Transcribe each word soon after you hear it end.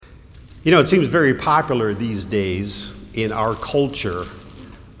You know, it seems very popular these days in our culture.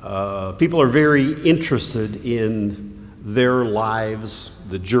 People are very interested in their lives,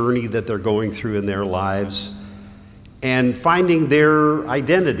 the journey that they're going through in their lives, and finding their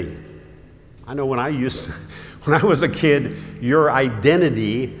identity. I know when I was a kid, your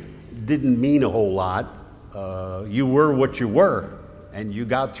identity didn't mean a whole lot. You were what you were, and you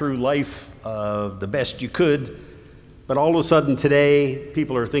got through life the best you could. But all of a sudden today,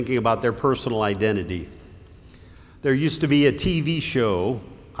 people are thinking about their personal identity. There used to be a TV show,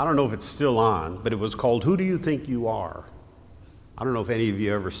 I don't know if it's still on, but it was called Who Do You Think You Are? I don't know if any of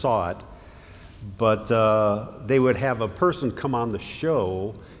you ever saw it, but they would have a person come on the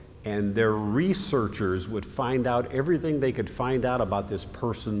show, and their researchers would find out everything they could find out about this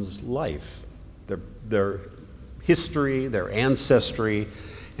person's life, their history, their ancestry,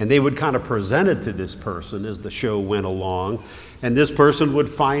 and they would kind of present it to this person as the show went along, and this person would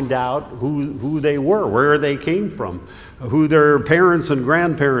find out who they were, where they came from, who their parents and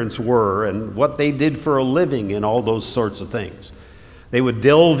grandparents were, and what they did for a living, and all those sorts of things. They would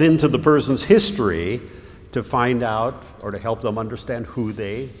delve into the person's history to find out or to help them understand who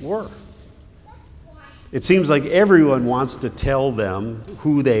they were. It seems like everyone wants to tell them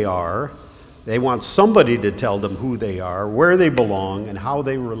who they are. They want somebody to tell them who they are, where they belong, and how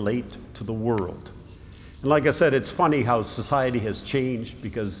they relate to the world. And like I said, it's funny how society has changed,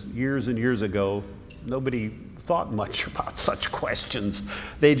 because years and years ago, nobody thought much about such questions.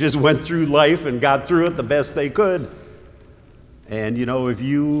 They just went through life and got through it the best they could. And you know, if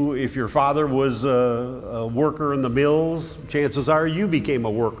your father was a worker in the mills, chances are you became a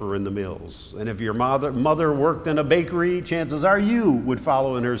worker in the mills. And if your mother worked in a bakery, chances are you would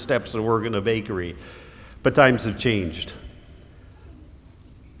follow in her steps and work in a bakery. But times have changed.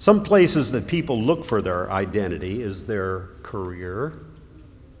 Some places that people look for their identity is their career.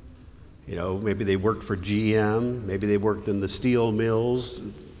 You know, maybe they worked for GM, maybe they worked in the steel mills.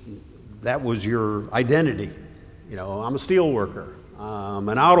 That was your identity. You know, I'm a steel worker, I'm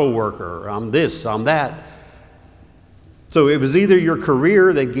an auto worker, I'm this, I'm that. So it was either your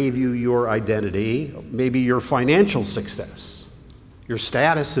career that gave you your identity, maybe your financial success, your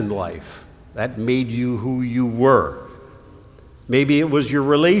status in life, that made you who you were. Maybe it was your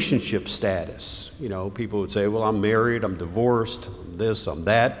relationship status. You know, people would say, well, I'm married, I'm divorced, I'm this, I'm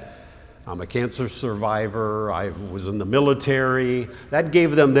that. I'm a cancer survivor, I was in the military. That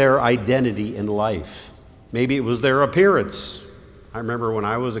gave them their identity in life. Maybe it was their appearance. I remember when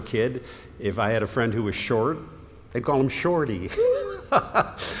I was a kid, if I had a friend who was short, they'd call him Shorty.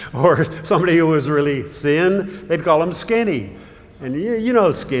 Or somebody who was really thin, they'd call him Skinny. And you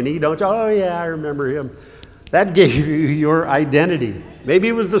know Skinny, don't you? Oh yeah, I remember him. That gave you your identity. Maybe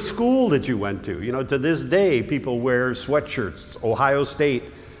it was the school that you went to. You know, to this day, people wear sweatshirts, Ohio State,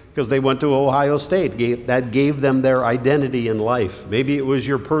 because they went to Ohio State. That gave them their identity in life. Maybe it was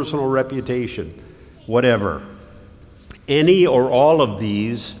your personal reputation. Whatever. Any or all of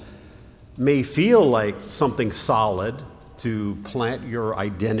these may feel like something solid to plant your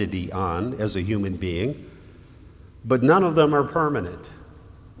identity on as a human being, but none of them are permanent.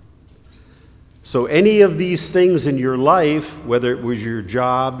 So any of these things in your life, whether it was your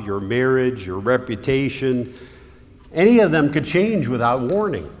job, your marriage, your reputation, any of them could change without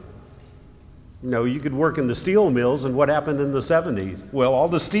warning. You know, you could work in the steel mills, and what happened in the 70s? Well, all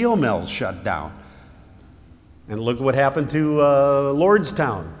the steel mills shut down. And look what happened to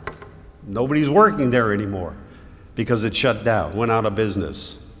Lordstown. Nobody's working there anymore because it shut down, went out of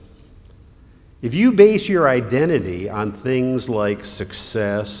business. If you base your identity on things like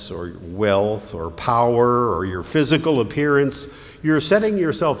success or wealth or power or your physical appearance, you're setting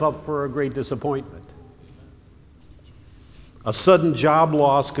yourself up for a great disappointment. A sudden job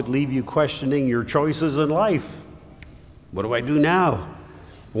loss could leave you questioning your choices in life. What do I do now?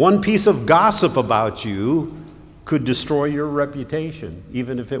 One piece of gossip about you could destroy your reputation,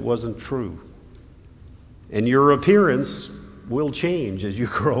 even if it wasn't true. And your appearance will change as you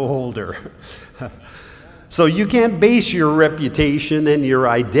grow older. So you can't base your reputation and your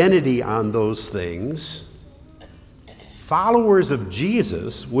identity on those things. Followers of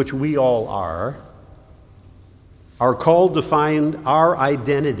Jesus, which we all are called to find our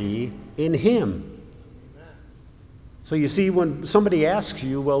identity in Him. So you see, when somebody asks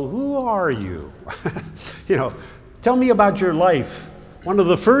you, well, who are you? You know, tell me about your life. One of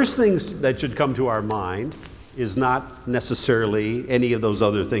the first things that should come to our mind is not necessarily any of those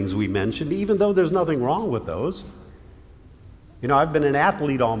other things we mentioned, even though there's nothing wrong with those. You know, I've been an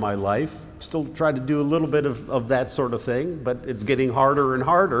athlete all my life, still try to do a little bit of that sort of thing, but it's getting harder and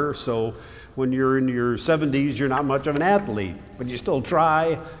harder. So when you're in your 70s, you're not much of an athlete, but you still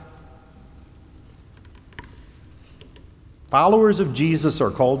try. Followers of Jesus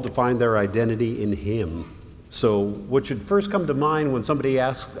are called to find their identity in him. So what should first come to mind when somebody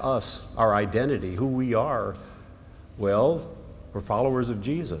asks us our identity, who we are? Well, we're followers of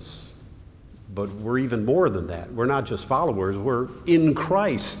Jesus. But we're even more than that. We're not just followers, we're in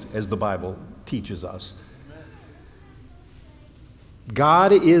Christ, as the Bible teaches us.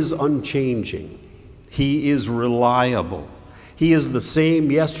 God is unchanging. He is reliable. He is the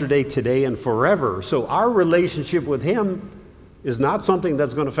same yesterday, today, and forever. So our relationship with him is not something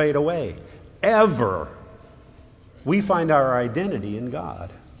that's going to fade away. Ever. We find our identity in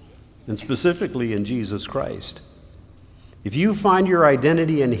God, and specifically in Jesus Christ. If you find your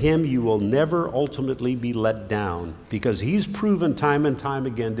identity in him, you will never ultimately be let down, because he's proven time and time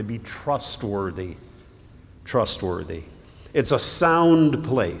again to be trustworthy. Trustworthy. It's a sound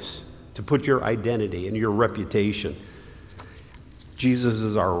place to put your identity and your reputation. Jesus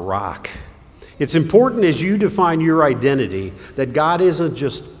is our rock. It's important as you define your identity that God isn't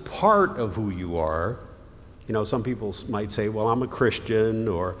just part of who you are. You know, some people might say, well, I'm a Christian,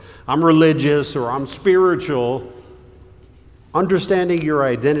 or I'm religious, or I'm spiritual. Understanding your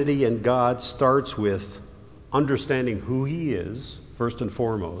identity in God starts with understanding who he is, first and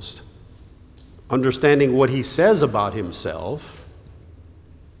foremost. Understanding what he says about himself.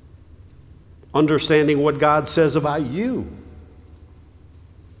 Understanding what God says about you.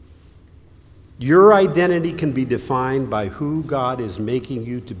 Your identity can be defined by who God is making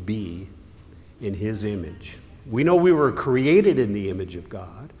you to be in his image. We know we were created in the image of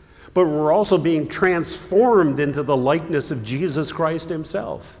God, but we're also being transformed into the likeness of Jesus Christ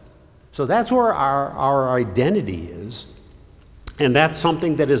himself. So that's where our identity is, and that's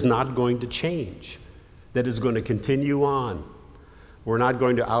something that is not going to change, that is going to continue on. We're not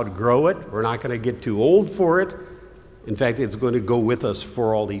going to outgrow it. We're not going to get too old for it. In fact, it's going to go with us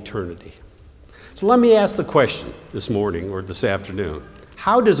for all eternity. So let me ask the question this morning or this afternoon.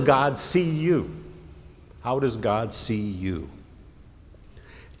 How does God see you? How does God see you?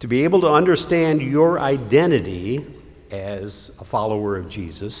 To be able to understand your identity as a follower of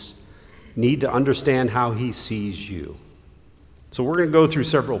Jesus, you need to understand how he sees you. So we're going to go through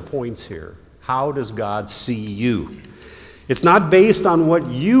several points here. How does God see you? It's not based on what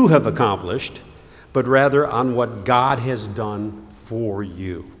you have accomplished, but rather on what God has done for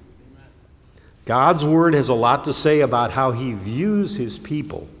you. God's word has a lot to say about how he views his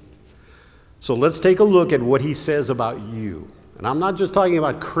people. So let's take a look at what he says about you. And I'm not just talking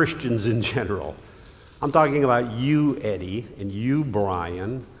about Christians in general. I'm talking about you, Eddie, and you,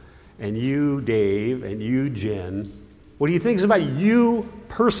 Brian, and you, Dave, and you, Jen. What he thinks about you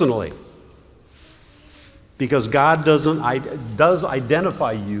personally. Because God does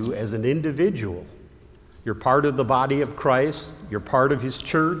identify you as an individual. You're part of the body of Christ. You're part of his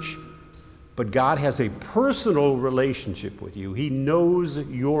church. But God has a personal relationship with you. He knows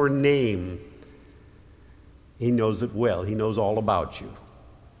your name. He knows it well. He knows all about you.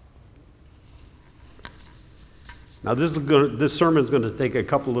 Now, this sermon is going to take a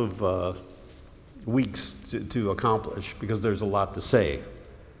couple of weeks to accomplish because there's a lot to say.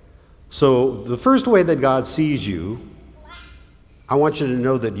 So the first way that God sees you, I want you to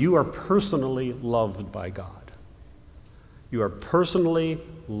know that you are personally loved by God. You are personally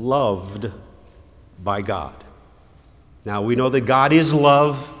loved by God. Now, we know that God is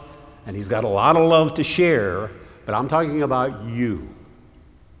love, and he's got a lot of love to share, but I'm talking about you.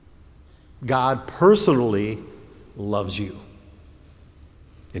 God personally loves you,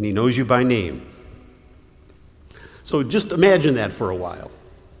 and he knows you by name. So just imagine that for a while.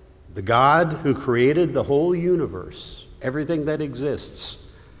 The God who created the whole universe, everything that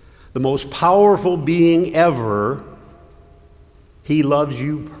exists, the most powerful being ever, he loves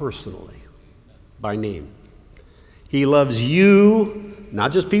you personally, by name. He loves you,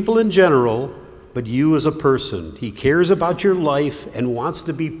 not just people in general, but you as a person. He cares about your life and wants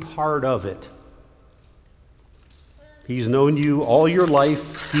to be part of it. He's known you all your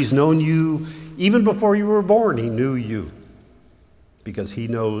life. He's known you even before you were born. He knew you because he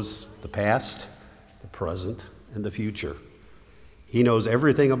knows the past, the present, and the future. He knows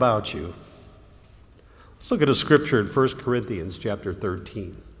everything about you. Let's look at a scripture in 1 Corinthians chapter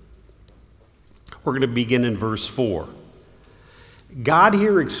 13. We're going to begin in verse 4. God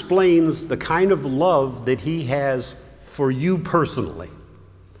here explains the kind of love that he has for you personally.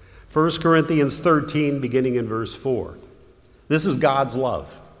 1 Corinthians 13, beginning in verse 4. This is God's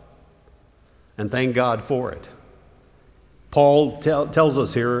love, and thank God for it. Paul tells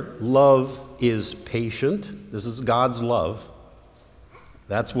us here, love is patient. This is God's love.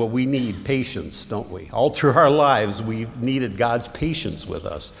 That's what we need, patience, don't we? All through our lives, we've needed God's patience with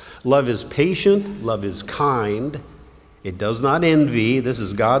us. Love is patient, love is kind, It does not envy. This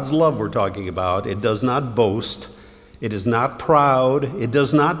is God's love we're talking about. It does not boast. It is not proud. It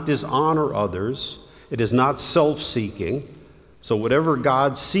does not dishonor others. It is not self-seeking. So whatever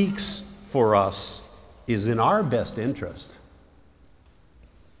God seeks for us is in our best interest.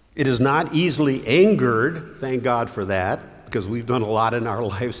 It is not easily angered. Thank God for that, because we've done a lot in our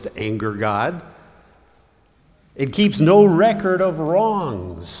lives to anger God. It keeps no record of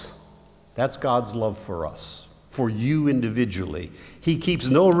wrongs. That's God's love for us, for you individually. He keeps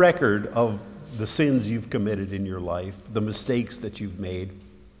no record of the sins you've committed in your life, the mistakes that you've made.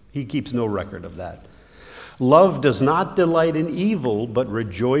 He keeps no record of that. Love does not delight in evil, but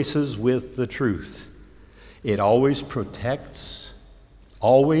rejoices with the truth. It always protects,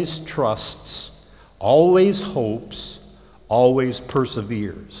 always trusts, always hopes, always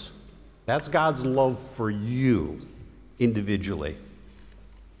perseveres. That's God's love for you individually.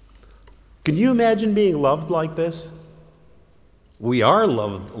 Can you imagine being loved like this? We are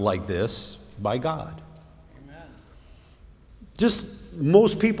loved like this by God. Amen. Just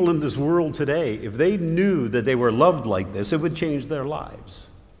most people in this world today, if they knew that they were loved like this, it would change their lives.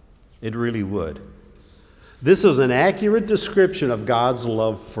 It really would. This is an accurate description of God's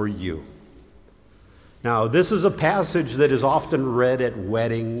love for you. Now, this is a passage that is often read at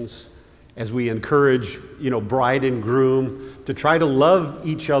weddings as we encourage, bride and groom to try to love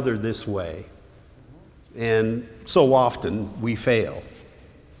each other this way. And so often we fail.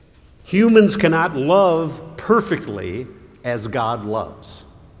 Humans cannot love perfectly as God loves.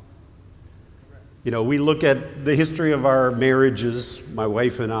 We look at the history of our marriages, my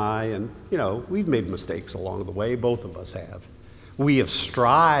wife and I, and, we've made mistakes along the way. Both of us have. We have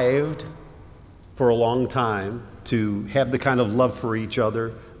strived for a long time to have the kind of love for each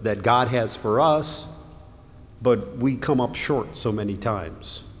other that God has for us, but we come up short so many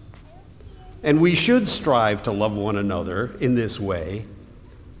times. And we should strive to love one another in this way,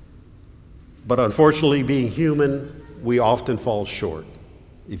 but unfortunately, being human, we often fall short.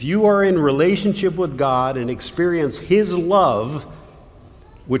 If you are in relationship with God and experience His love,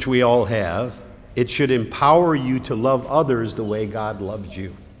 which we all have, it should empower you to love others the way God loves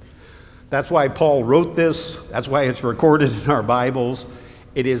you. That's why Paul wrote this. That's why it's recorded in our Bibles.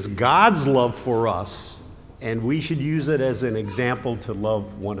 It is God's love for us, and we should use it as an example to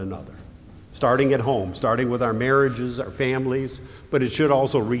love one another. Starting at home, starting with our marriages, our families, but it should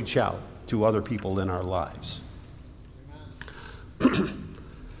also reach out to other people in our lives.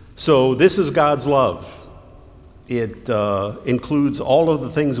 So this is God's love. It includes all of the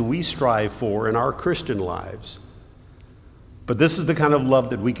things we strive for in our Christian lives. But this is the kind of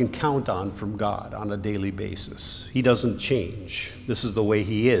love that we can count on from God on a daily basis. He doesn't change. This is the way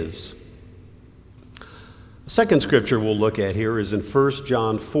He is. The second scripture we'll look at here is in 1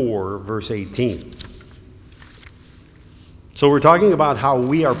 John 4, verse 18. So we're talking about how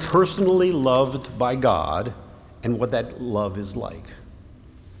we are personally loved by God and what that love is like.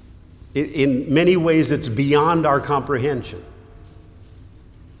 In many ways, it's beyond our comprehension.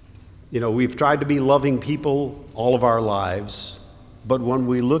 We've tried to be loving people all of our lives, but when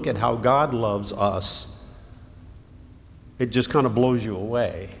we look at how God loves us, it just kind of blows you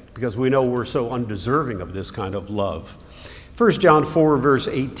away because we know we're so undeserving of this kind of love. 1 John 4, verse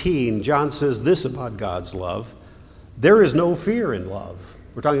 18, John says this about God's love: there is no fear in love.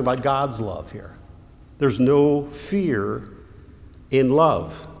 We're talking about God's love here. There's no fear in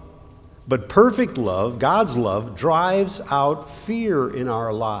love. But perfect love, God's love, drives out fear in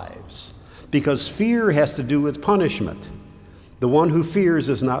our lives because fear has to do with punishment. The one who fears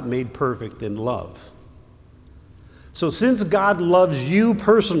is not made perfect in love. So since God loves you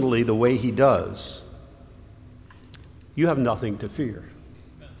personally the way He does, you have nothing to fear.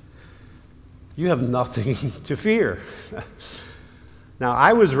 You have nothing to fear. Now,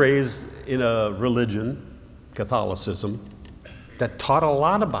 I was raised in a religion, Catholicism, that taught a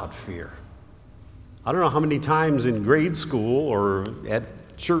lot about fear. I don't know how many times in grade school or at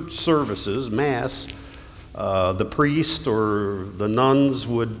church services, Mass, the priest or the nuns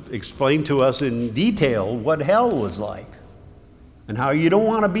would explain to us in detail what hell was like and how you don't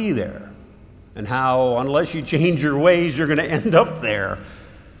want to be there and how unless you change your ways, you're going to end up there.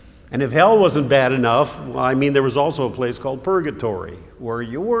 And if hell wasn't bad enough, there was also a place called purgatory where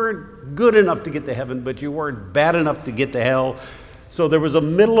you weren't good enough to get to heaven, but you weren't bad enough to get to hell. So there was a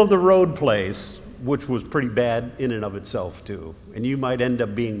middle-of-the-road place, which was pretty bad in and of itself, too. And you might end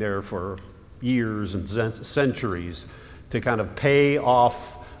up being there for years and centuries to kind of pay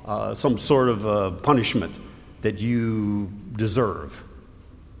off some sort of punishment that you deserve.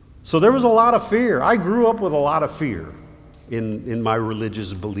 So there was a lot of fear. I grew up with a lot of fear in my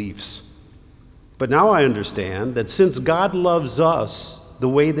religious beliefs. But now I understand that since God loves us the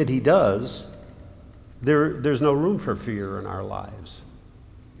way that he does, there's no room for fear in our lives,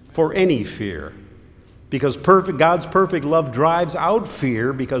 for any fear. Because God's perfect love drives out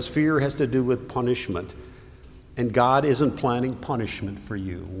fear, because fear has to do with punishment. And God isn't planning punishment for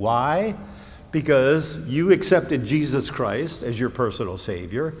you. Why? Because you accepted Jesus Christ as your personal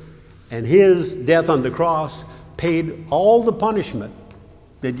Savior, and his death on the cross paid all the punishment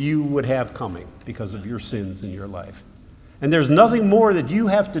that you would have coming because of your sins in your life. And there's nothing more that you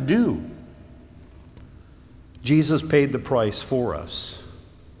have to do. Jesus paid the price for us.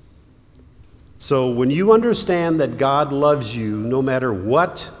 So when you understand that God loves you no matter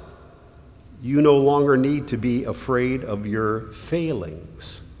what, you no longer need to be afraid of your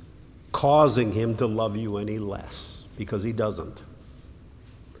failings causing him to love you any less, because he doesn't.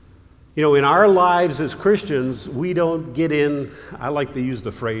 You know, in our lives as Christians, we don't get in, I like to use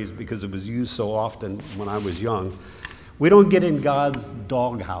the phrase because it was used so often when I was young, we don't get in God's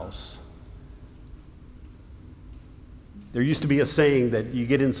doghouse. There used to be a saying that you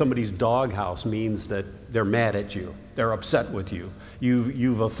get in somebody's doghouse means that they're mad at you, they're upset with you,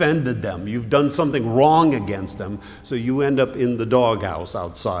 you've offended them, you've done something wrong against them, so you end up in the doghouse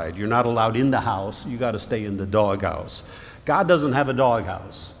outside. You're not allowed in the house, you got to stay in the doghouse. God doesn't have a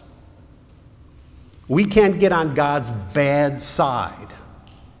doghouse. We can't get on God's bad side,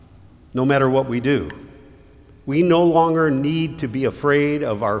 no matter what we do. We no longer need to be afraid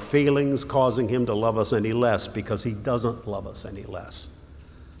of our failings causing him to love us any less, because he doesn't love us any less.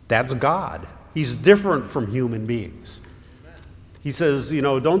 That's God. He's different from human beings. He says, you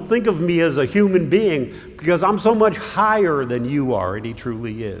know, don't think of me as a human being because I'm so much higher than you are, and he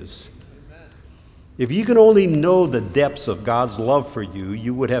truly is. If you can only know the depths of God's love for you,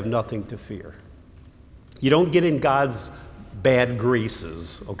 you would have nothing to fear. You don't get in God's bad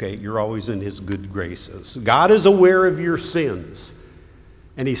graces, okay? You're always in his good graces. God is aware of your sins,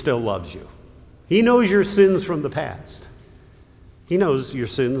 and he still loves you. He knows your sins from the past. He knows your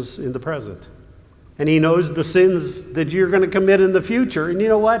sins in the present. And he knows the sins that you're going to commit in the future. And you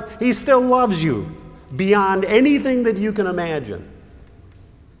know what? He still loves you beyond anything that you can imagine.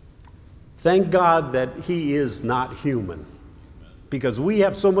 Thank God that he is not human, because we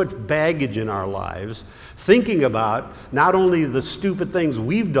have so much baggage in our lives thinking about not only the stupid things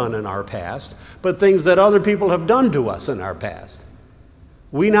we've done in our past, but things that other people have done to us in our past.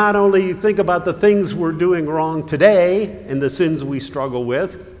 We not only think about the things we're doing wrong today and the sins we struggle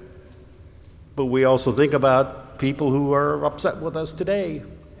with, but we also think about people who are upset with us today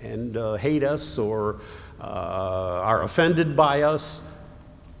and hate us or are offended by us.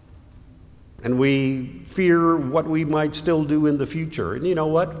 And we fear what we might still do in the future. And you know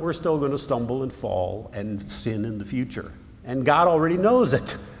what? We're still going to stumble and fall and sin in the future. And God already knows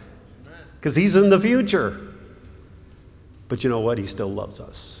it, because he's in the future. But you know what? He still loves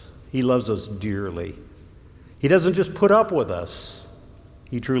us. He loves us dearly. He doesn't just put up with us.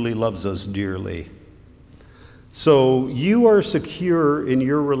 He truly loves us dearly. So you are secure in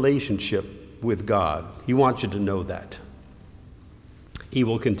your relationship with God. He wants you to know that. He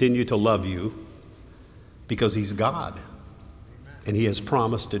will continue to love you because he's God. And he has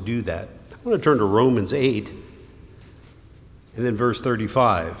promised to do that. I want to turn to Romans 8 and then verse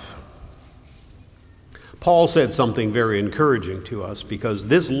 35. Paul said something very encouraging to us, because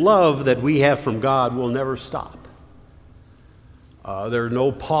this love that we have from God will never stop. There are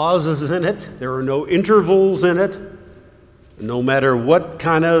no pauses in it. There are no intervals in it. No matter what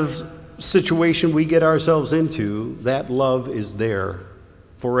kind of situation we get ourselves into, that love is there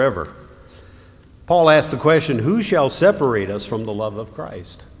forever. Paul asked the question, who shall separate us from the love of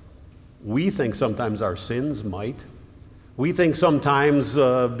Christ? We think sometimes our sins might. We think sometimes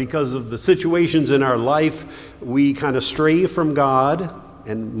because of the situations in our life, we kind of stray from God,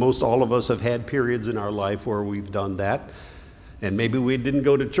 and most all of us have had periods in our life where we've done that. And maybe we didn't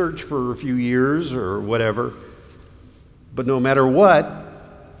go to church for a few years or whatever. But no matter what,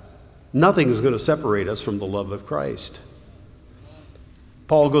 nothing is going to separate us from the love of Christ.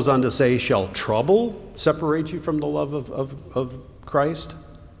 Paul goes on to say, shall trouble separate you from the love of Christ?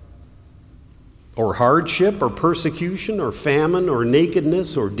 Or hardship, or persecution, or famine, or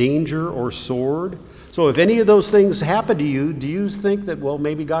nakedness, or danger, or sword? So if any of those things happen to you, do you think that, well,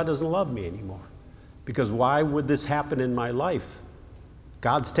 maybe God doesn't love me anymore? Because why would this happen in my life?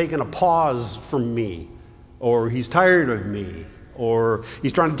 God's taken a pause from me, or he's tired of me, or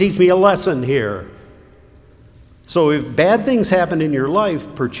he's trying to teach me a lesson here. So if bad things happen in your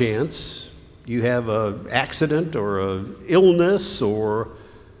life, perchance, you have an accident or an illness, or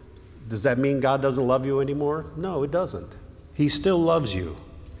does that mean God doesn't love you anymore? No, it doesn't. He still loves you.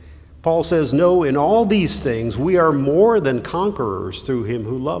 Paul says, no, in all these things we are more than conquerors through him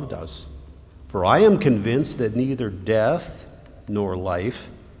who loved us. For I am convinced that neither death nor life,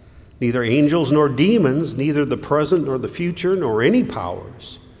 neither angels nor demons, neither the present nor the future, nor any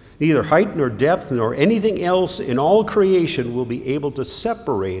powers, neither height nor depth nor anything else in all creation will be able to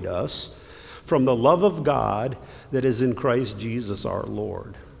separate us from the love of God that is in Christ Jesus our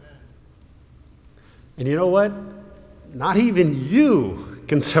Lord. And you know what? Not even you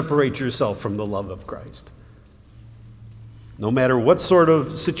can separate yourself from the love of Christ. No matter what sort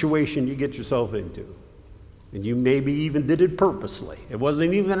of situation you get yourself into. And you maybe even did it purposely. It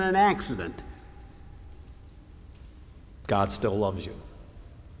wasn't even an accident. God still loves you.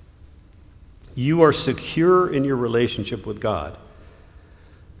 You are secure in your relationship with God.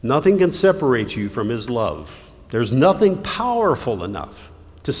 Nothing can separate you from his love. There's nothing powerful enough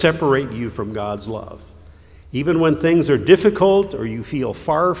to separate you from God's love. Even when things are difficult or you feel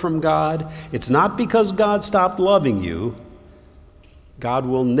far from God, it's not because God stopped loving you. God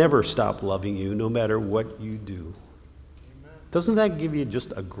will never stop loving you no matter what you do. Amen. Doesn't that give you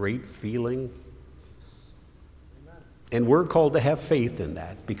just a great feeling? Amen. And we're called to have faith in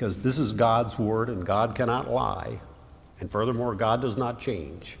that because this is God's word and God cannot lie. And furthermore, God does not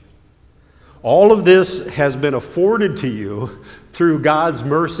change. All of this has been afforded to you through God's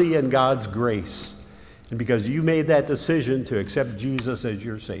mercy and God's grace. And because you made that decision to accept Jesus as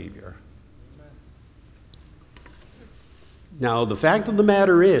your Savior. Amen. Now, the fact of the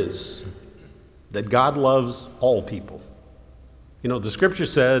matter is that God loves all people. You know, the scripture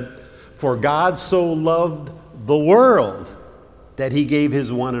said, for God so loved the world that he gave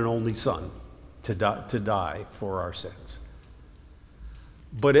his one and only Son to die for our sins.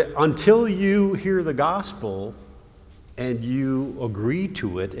 But until you hear the gospel and you agree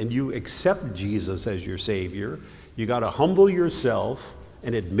to it and you accept Jesus as your Savior, you got to humble yourself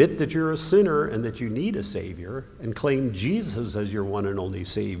and admit that you're a sinner and that you need a Savior and claim Jesus as your one and only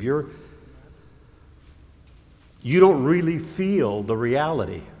Savior. You don't really feel the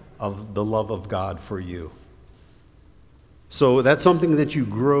reality of the love of God for you. So that's something that you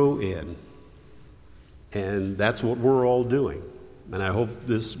grow in. And that's what we're all doing. And I hope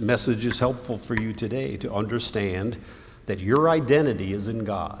this message is helpful for you today to understand that your identity is in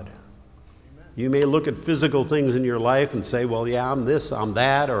God. Amen. You may look at physical things in your life and say, well, yeah, I'm this, I'm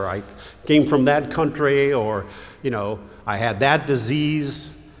that, or I came from that country, or, I had that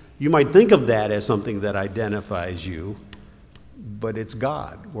disease. You might think of that as something that identifies you, but it's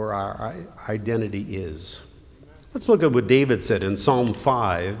God where our identity is. Let's look at what David said in Psalm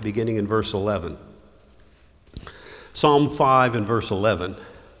 5, beginning in verse 11. Psalm 5 and verse 11.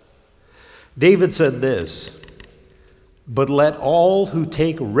 David said this, but let all who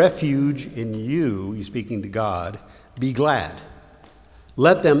take refuge in you, he's speaking to God, be glad.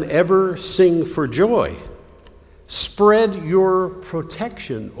 Let them ever sing for joy. Spread your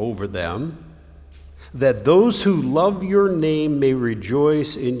protection over them, that those who love your name may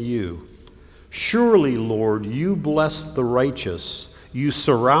rejoice in you. Surely, Lord, you bless the righteous. You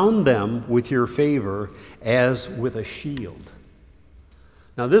surround them with your favor as with a shield.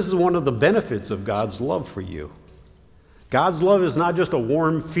 Now, this is one of the benefits of God's love for you. God's love is not just a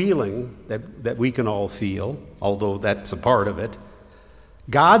warm feeling that we can all feel, although that's a part of it.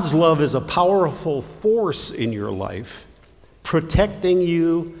 God's love is a powerful force in your life, protecting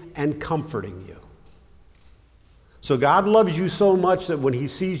you and comforting you. So God loves you so much that when he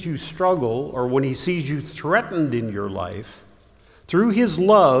sees you struggle or when he sees you threatened in your life, through his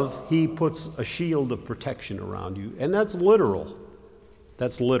love, he puts a shield of protection around you. And that's literal.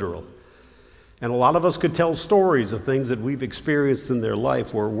 That's literal. And a lot of us could tell stories of things that we've experienced in their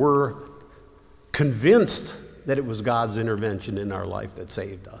life where we're convinced that it was God's intervention in our life that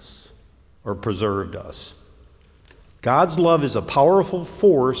saved us or preserved us. God's love is a powerful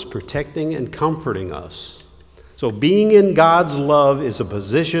force protecting and comforting us. So being in God's love is a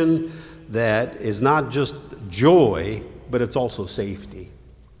position that is not just joy, but it's also safety.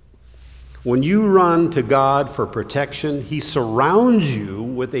 When you run to God for protection, he surrounds you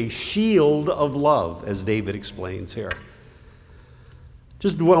with a shield of love, as David explains here.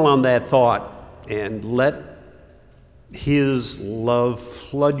 Just dwell on that thought and let his love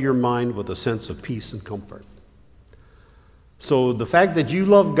flood your mind with a sense of peace and comfort. So the fact that you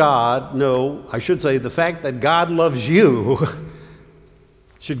love God, the fact that God loves you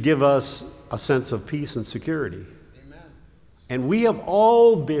should give us a sense of peace and security. Amen. And we have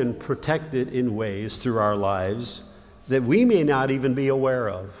all been protected in ways through our lives that we may not even be aware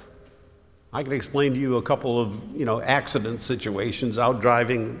of. I can explain to you a couple of, accident situations out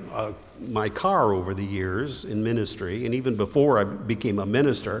driving my car over the years in ministry, and even before I became a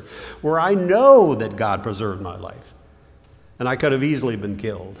minister, where I know that God preserved my life. And I could have easily been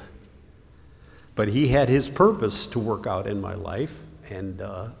killed. But he had his purpose to work out in my life, and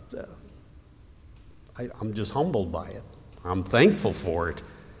I'm just humbled by it. I'm thankful for it.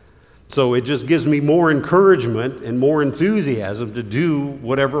 So it just gives me more encouragement and more enthusiasm to do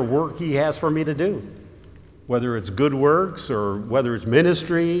whatever work he has for me to do, whether it's good works or whether it's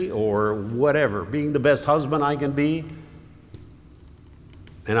ministry or whatever, being the best husband I can be.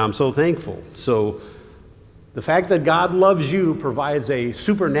 And I'm so thankful. So the fact that God loves you provides a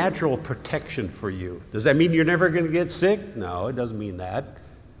supernatural protection for you. Does that mean you're never going to get sick? No, it doesn't mean that.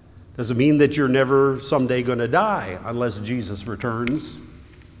 Does it mean that you're never someday going to die unless Jesus returns?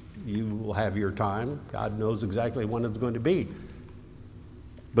 You will have your time. God knows exactly when it's going to be.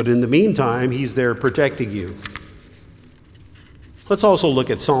 But in the meantime, he's there protecting you. Let's also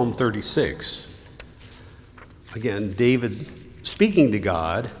look at Psalm 36. Again, David speaking to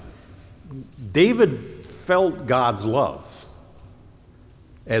God. David felt God's love,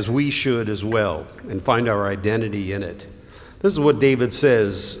 as we should as well, and find our identity in it. This is what David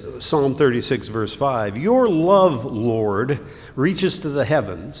says, Psalm 36, verse 5. Your love, Lord, reaches to the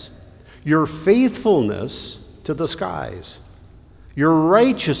heavens, your faithfulness to the skies. Your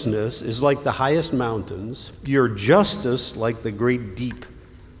righteousness is like the highest mountains, your justice like the great deep.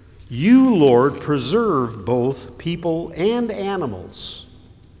 You, Lord, preserve both people and animals.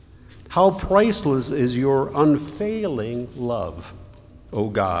 How priceless is your unfailing love, O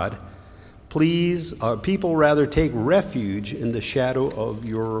God. Please, people rather take refuge in the shadow of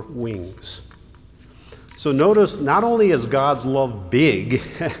your wings. So notice, not only is God's love big,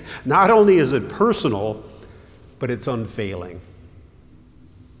 not only is it personal, but it's unfailing.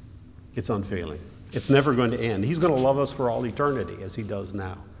 It's unfailing. It's never going to end. He's going to love us for all eternity, as he does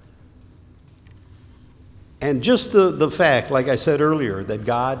now. And just the fact, like I said earlier, that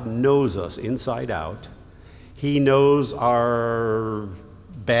God knows us inside out. He knows our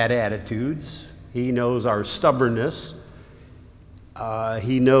bad attitudes. He knows our stubbornness.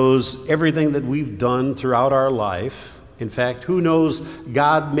 He knows everything that we've done throughout our life. In fact, who knows,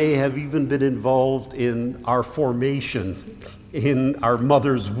 God may have even been involved in our formation in our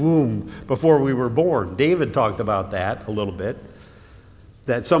mother's womb before we were born. David talked about that a little bit,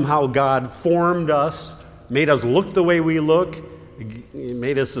 that somehow God formed us, made us look the way we look,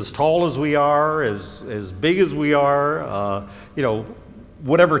 made us as tall as we are, as big as we are.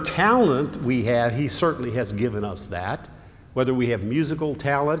 Whatever talent we have, he certainly has given us that. Whether we have musical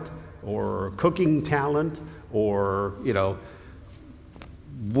talent or cooking talent or,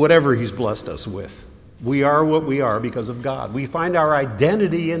 whatever he's blessed us with. We are what we are because of God. We find our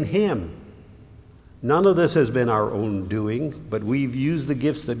identity in him. None of this has been our own doing, but we've used the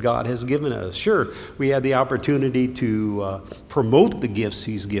gifts that God has given us. Sure, we had the opportunity to promote the gifts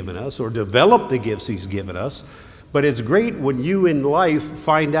he's given us or develop the gifts he's given us, but it's great when you in life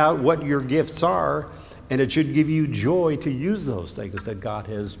find out what your gifts are, and it should give you joy to use those things that God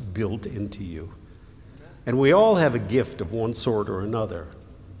has built into you. And we all have a gift of one sort or another.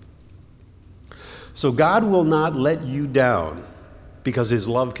 So God will not let you down because his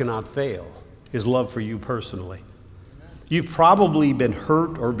love cannot fail. His love for you personally. You've probably been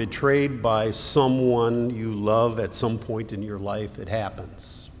hurt or betrayed by someone you love at some point in your life. It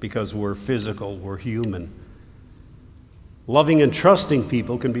happens because we're physical, we're human. Loving and trusting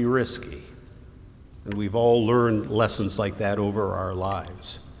people can be risky. And we've all learned lessons like that over our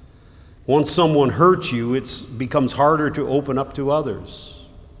lives. Once someone hurts you, it becomes harder to open up to others.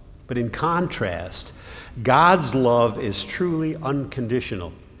 But in contrast, God's love is truly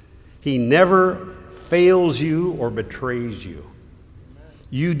unconditional. He never fails you or betrays you.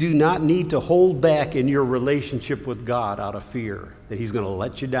 You do not need to hold back in your relationship with God out of fear that he's going to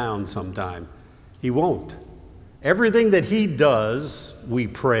let you down sometime. He won't. Everything that he does, we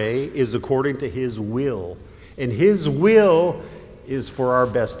pray, is according to his will. And his will is for our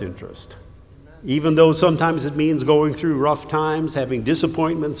best interest. Even though sometimes it means going through rough times, having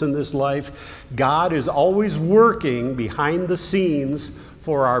disappointments in this life, God is always working behind the scenes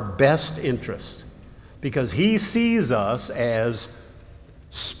for our best interest, because he sees us as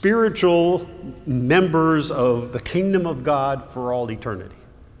spiritual members of the kingdom of God for all eternity.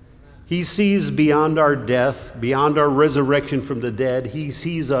 He sees beyond our death, beyond our resurrection from the dead. He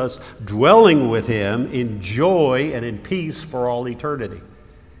sees us dwelling with him in joy and in peace for all eternity.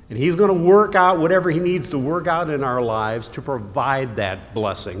 And he's going to work out whatever he needs to work out in our lives to provide that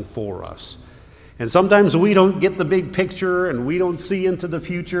blessing for us. And sometimes we don't get the big picture and we don't see into the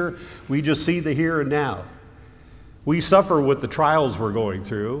future. We just see the here and now. We suffer with the trials we're going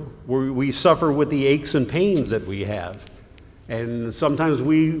through. We suffer with the aches and pains that we have. And sometimes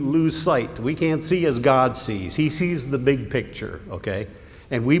we lose sight. We can't see as God sees. He sees the big picture, okay?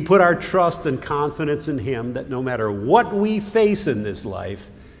 And we put our trust and confidence in Him that no matter what we face in this life,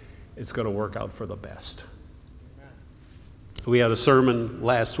 it's going to work out for the best. We had a sermon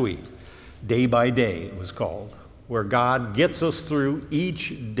last week, Day by Day it was called, where God gets us through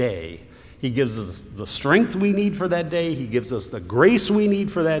each day. He gives us the strength we need for that day. He gives us the grace we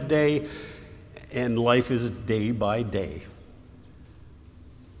need for that day. And life is day by day.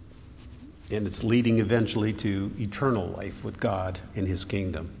 And it's leading eventually to eternal life with God in His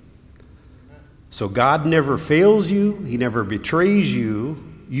kingdom. So God never fails you. He never betrays you.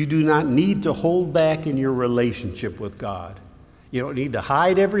 You do not need to hold back in your relationship with God. You don't need to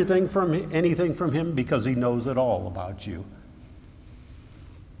hide anything from Him because He knows it all about you.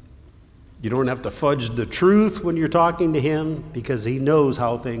 You don't have to fudge the truth when you're talking to Him because He knows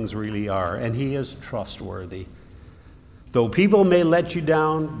how things really are, and He is trustworthy. Though people may let you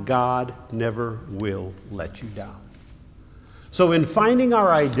down, God never will let you down. So in finding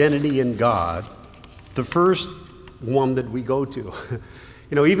our identity in God, the first one that we go to,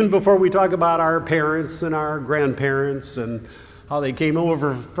 even before we talk about our parents and our grandparents and how they came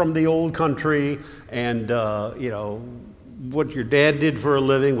over from the old country and, what your dad did for a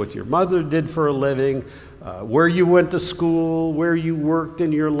living, what your mother did for a living, where you went to school, where you worked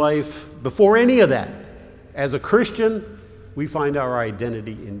in your life. Before any of that, as a Christian, we find our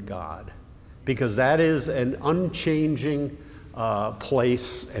identity in God because that is an unchanging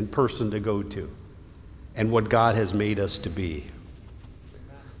place and person to go to and what God has made us to be.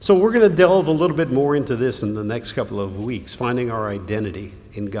 So we're going to delve a little bit more into this in the next couple of weeks, finding our identity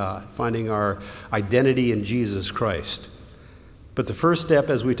in God, finding our identity in Jesus Christ. But the first step,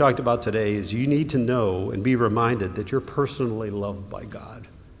 as we talked about today, is you need to know and be reminded that you're personally loved by God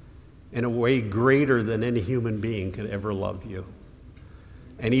in a way greater than any human being could ever love you.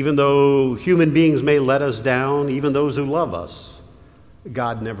 And even though human beings may let us down, even those who love us,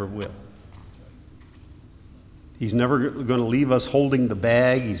 God never will. He's never going to leave us holding the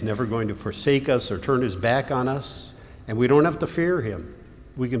bag. He's never going to forsake us or turn His back on us. And we don't have to fear Him.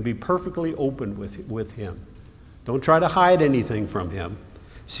 We can be perfectly open with Him. Don't try to hide anything from Him.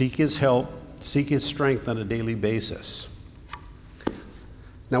 Seek His help. Seek His strength on a daily basis.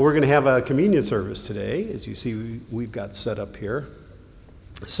 Now we're going to have a communion service today. As you see, we've got set up here.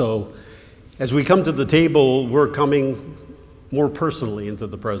 So as we come to the table, we're coming more personally into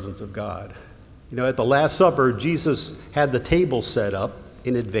the presence of God. At the Last Supper, Jesus had the table set up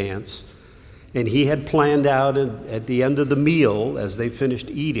in advance, and He had planned out at the end of the meal, as they finished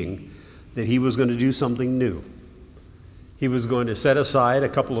eating, that He was going to do something new. He was going to set aside a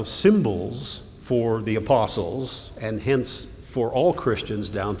couple of symbols for the apostles, and hence for all Christians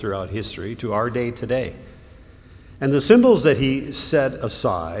down throughout history to our day today. And the symbols that He set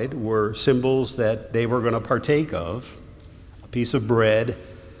aside were symbols that they were going to partake of, a piece of bread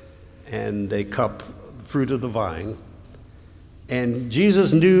and a cup, fruit of the vine. And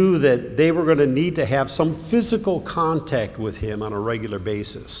Jesus knew that they were going to need to have some physical contact with Him on a regular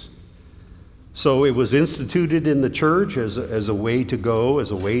basis. So it was instituted in the church as a way to go,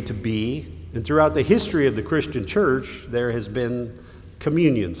 as a way to be. And throughout the history of the Christian church, there has been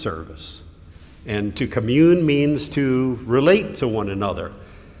communion service. And to commune means to relate to one another.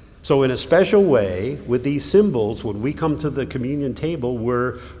 So in a special way, with these symbols, when we come to the communion table,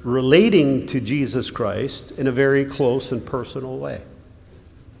 we're relating to Jesus Christ in a very close and personal way.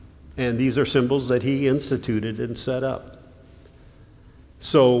 And these are symbols that He instituted and set up.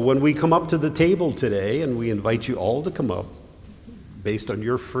 So when we come up to the table today, and we invite you all to come up, based on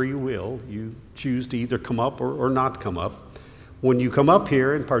your free will, you choose to either come up or not come up. When you come up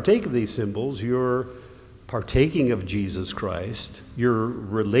here and partake of these symbols, you're partaking of Jesus Christ. You're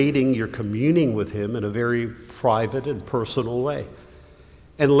relating, you're communing with Him in a very private and personal way.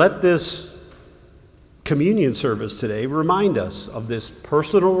 And let this communion service today remind us of this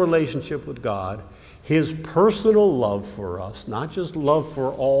personal relationship with God, His personal love for us, not just love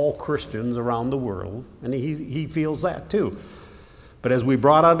for all Christians around the world, and He feels that too. But as we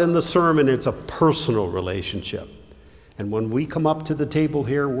brought out in the sermon, it's a personal relationship. And when we come up to the table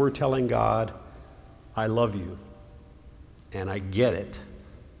here, we're telling God, I love you, and I get it.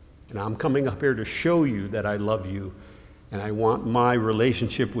 And I'm coming up here to show you that I love you, and I want my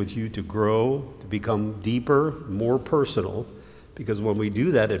relationship with you to grow, to become deeper, more personal, because when we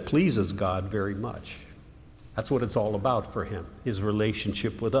do that, it pleases God very much. That's what it's all about for Him, His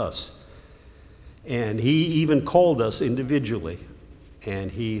relationship with us. And he even called us individually.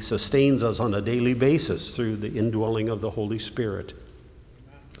 And he sustains us on a daily basis through the indwelling of the Holy Spirit.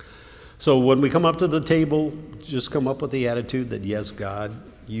 So when we come up to the table, just come up with the attitude that, yes, God,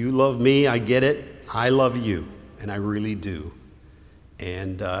 you love me, I get it, I love you, and I really do.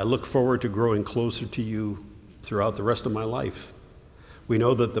 And I look forward to growing closer to you throughout the rest of my life. We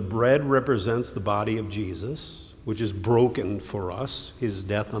know that the bread represents the body of Jesus, which is broken for us, his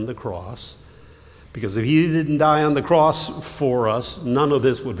death on the cross. Because if he didn't die on the cross for us, none of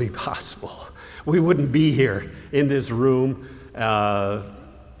this would be possible. We wouldn't be here in this room.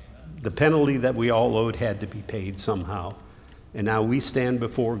 The penalty that we all owed had to be paid somehow. And now we stand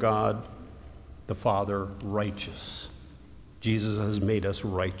before God, the Father, righteous. Jesus has made us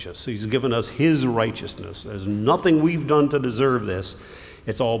righteous. He's given us his righteousness. There's nothing we've done to deserve this.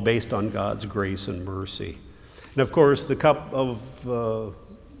 It's all based on God's grace and mercy. And of course, the cup of the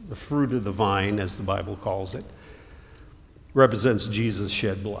fruit of the vine, as the Bible calls it, represents Jesus'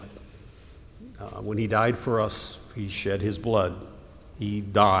 shed blood. When he died for us, he shed his blood. He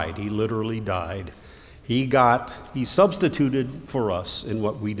died. He literally died. He substituted for us in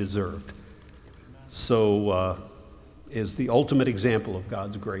what we deserved. So is the ultimate example of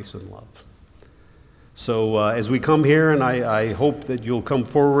God's grace and love. So as we come here, and I hope that you'll come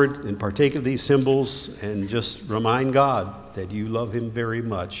forward and partake of these symbols and just remind God that you love him very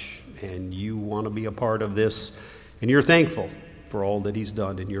much and you want to be a part of this, and you're thankful for all that he's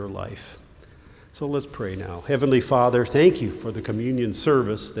done in your life. So let's pray now. Heavenly Father, thank you for the communion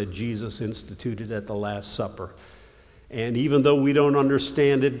service that Jesus instituted at the Last Supper. And even though we don't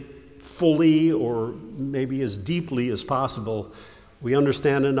understand it fully or maybe as deeply as possible, we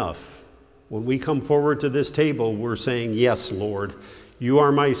understand enough. When we come forward to this table, we're saying, yes, Lord, you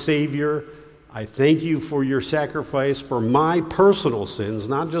are my Savior. I thank you for your sacrifice for my personal sins,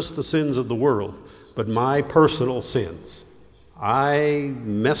 not just the sins of the world, but my personal sins. I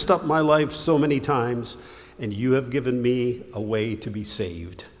messed up my life so many times, and you have given me a way to be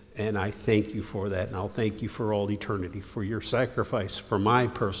saved. And I thank you for that, and I'll thank you for all eternity for your sacrifice for my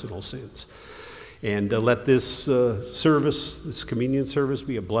personal sins. And let this service, this communion service,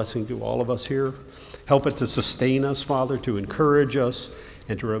 be a blessing to all of us here. Help it to sustain us, Father, to encourage us,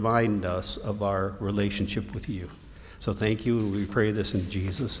 and to remind us of our relationship with you. So thank you, and we pray this in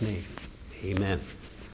Jesus' name. Amen.